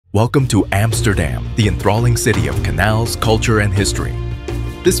Welcome to Amsterdam, the enthralling city of canals, culture, and history.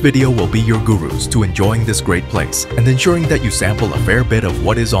 This video will be your gurus to enjoying this great place and ensuring that you sample a fair bit of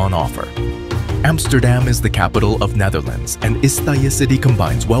what is on offer. Amsterdam is the capital of Netherlands, and Istaya city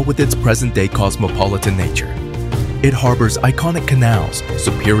combines well with its present-day cosmopolitan nature. It harbors iconic canals,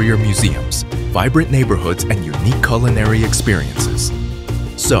 superior museums, vibrant neighborhoods, and unique culinary experiences.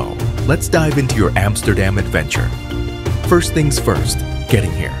 So, let's dive into your Amsterdam adventure. First things first,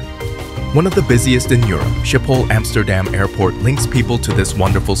 getting here. One of the busiest in Europe, Schiphol Amsterdam Airport links people to this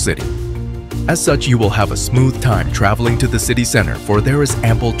wonderful city. As such, you will have a smooth time traveling to the city center, for there is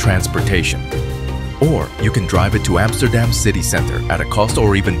ample transportation. Or you can drive it to Amsterdam city center at a cost,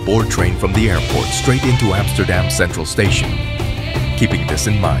 or even board train from the airport straight into Amsterdam Central Station. Keeping this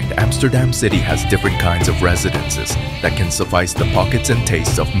in mind, Amsterdam City has different kinds of residences that can suffice the pockets and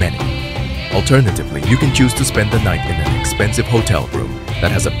tastes of many. Alternatively, you can choose to spend the night in an expensive hotel room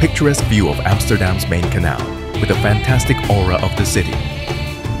that has a picturesque view of Amsterdam's main canal, with a fantastic aura of the city.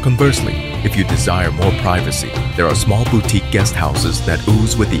 Conversely, if you desire more privacy, there are small boutique guest houses that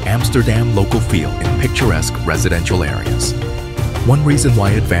ooze with the Amsterdam local feel in picturesque residential areas. One reason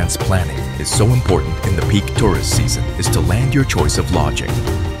why advanced planning is so important in the peak tourist season is to land your choice of lodging.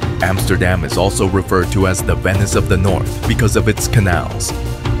 Amsterdam is also referred to as the Venice of the North because of its canals.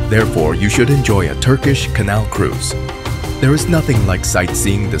 Therefore, you should enjoy a Turkish canal cruise. There is nothing like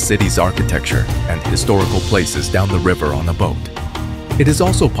sightseeing the city's architecture and historical places down the river on a boat. It is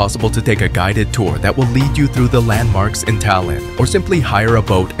also possible to take a guided tour that will lead you through the landmarks in Tallinn, or simply hire a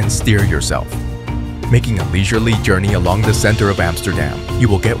boat and steer yourself. Making a leisurely journey along the center of Amsterdam, you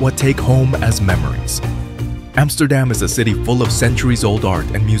will get what take home as memories. Amsterdam is a city full of centuries-old art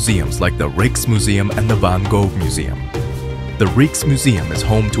and museums like the Rijksmuseum and the Van Gogh Museum. The Rijksmuseum is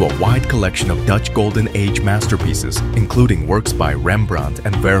home to a wide collection of Dutch Golden Age masterpieces, including works by Rembrandt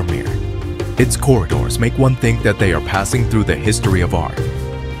and Vermeer. Its corridors make one think that they are passing through the history of art.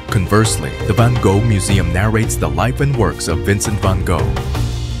 Conversely, the Van Gogh Museum narrates the life and works of Vincent van Gogh,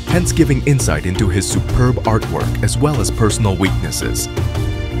 hence giving insight into his superb artwork as well as personal weaknesses.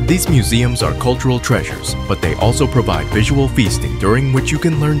 These museums are cultural treasures, but they also provide visual feasting during which you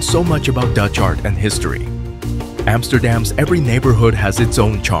can learn so much about Dutch art and history. Amsterdam's every neighborhood has its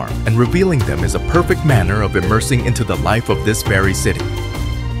own charm, and revealing them is a perfect manner of immersing into the life of this very city.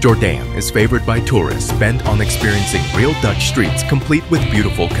 Jordan is favored by tourists bent on experiencing real Dutch streets complete with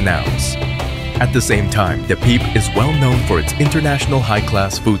beautiful canals. At the same time, De Piep is well known for its international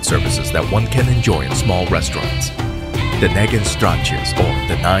high-class food services that one can enjoy in small restaurants. The Negen Straatjes, or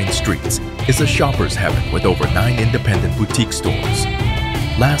the 9 Streets, is a shopper's heaven with over 9 independent boutique stores.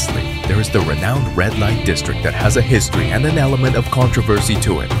 Lastly, there is the renowned red light district that has a history and an element of controversy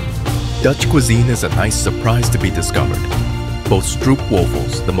to it. Dutch cuisine is a nice surprise to be discovered. Both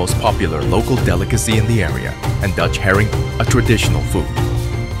stroopwafels, the most popular local delicacy in the area, and Dutch herring, a traditional food.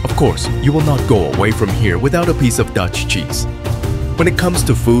 Of course, you will not go away from here without a piece of Dutch cheese. When it comes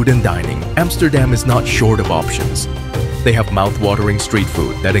to food and dining, Amsterdam is not short of options. They have mouth-watering street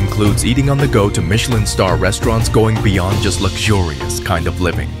food that includes eating on the go to Michelin star restaurants, going beyond just luxurious kind of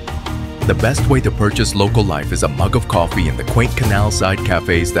living. The best way to purchase local life is a mug of coffee in the quaint canal-side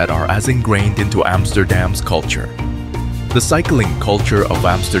cafes that are as ingrained into Amsterdam's culture. The cycling culture of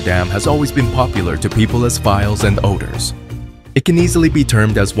Amsterdam has always been popular to people as files and odors. It can easily be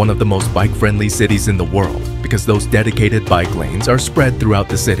termed as one of the most bike-friendly cities in the world because those dedicated bike lanes are spread throughout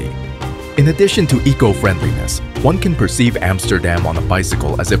the city. In addition to eco-friendliness, one can perceive Amsterdam on a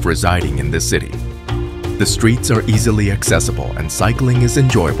bicycle as if residing in this city. The streets are easily accessible and cycling is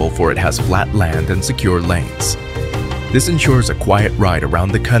enjoyable, for it has flat land and secure lanes. This ensures a quiet ride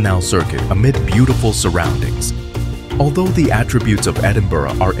around the canal circuit amid beautiful surroundings. Although the attributes of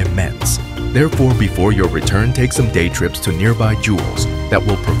Edinburgh are immense, therefore before your return, take some day trips to nearby Jules that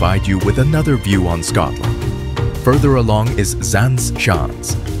will provide you with another view on Scotland. Further along is Zans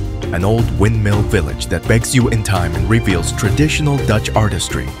Schans, an old windmill village that begs you in time and reveals traditional Dutch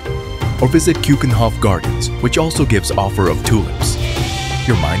artistry. Or visit Keukenhof Gardens, which also gives offer of tulips.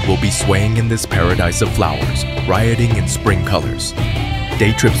 Your mind will be swaying in this paradise of flowers, rioting in spring colors.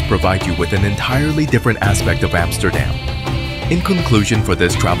 Day trips provide you with an entirely different aspect of Amsterdam. In conclusion, for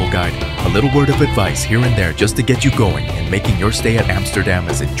this travel guide, a little word of advice here and there just to get you going and making your stay at Amsterdam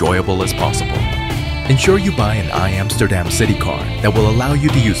as enjoyable as possible. Ensure you buy an iAmsterdam City card that will allow you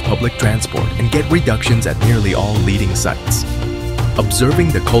to use public transport and get reductions at nearly all leading sites. Observing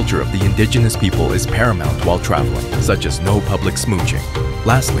the culture of the indigenous people is paramount while traveling, such as no public smooching.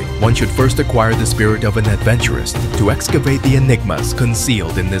 Lastly, one should first acquire the spirit of an adventurist to excavate the enigmas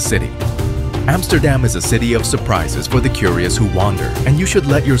concealed in this city. Amsterdam is a city of surprises for the curious who wander, and you should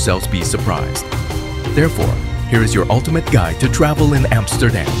let yourselves be surprised. Therefore, here is your ultimate guide to travel in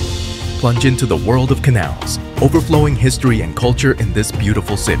Amsterdam. Plunge into the world of canals, overflowing history and culture in this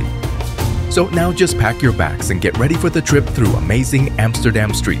beautiful city. So now just pack your bags and get ready for the trip through amazing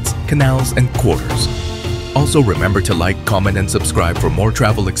Amsterdam streets, canals, and quarters. Also remember to like, comment, and subscribe for more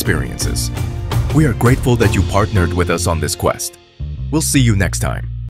travel experiences. We are grateful that you partnered with us on this quest. We'll see you next time.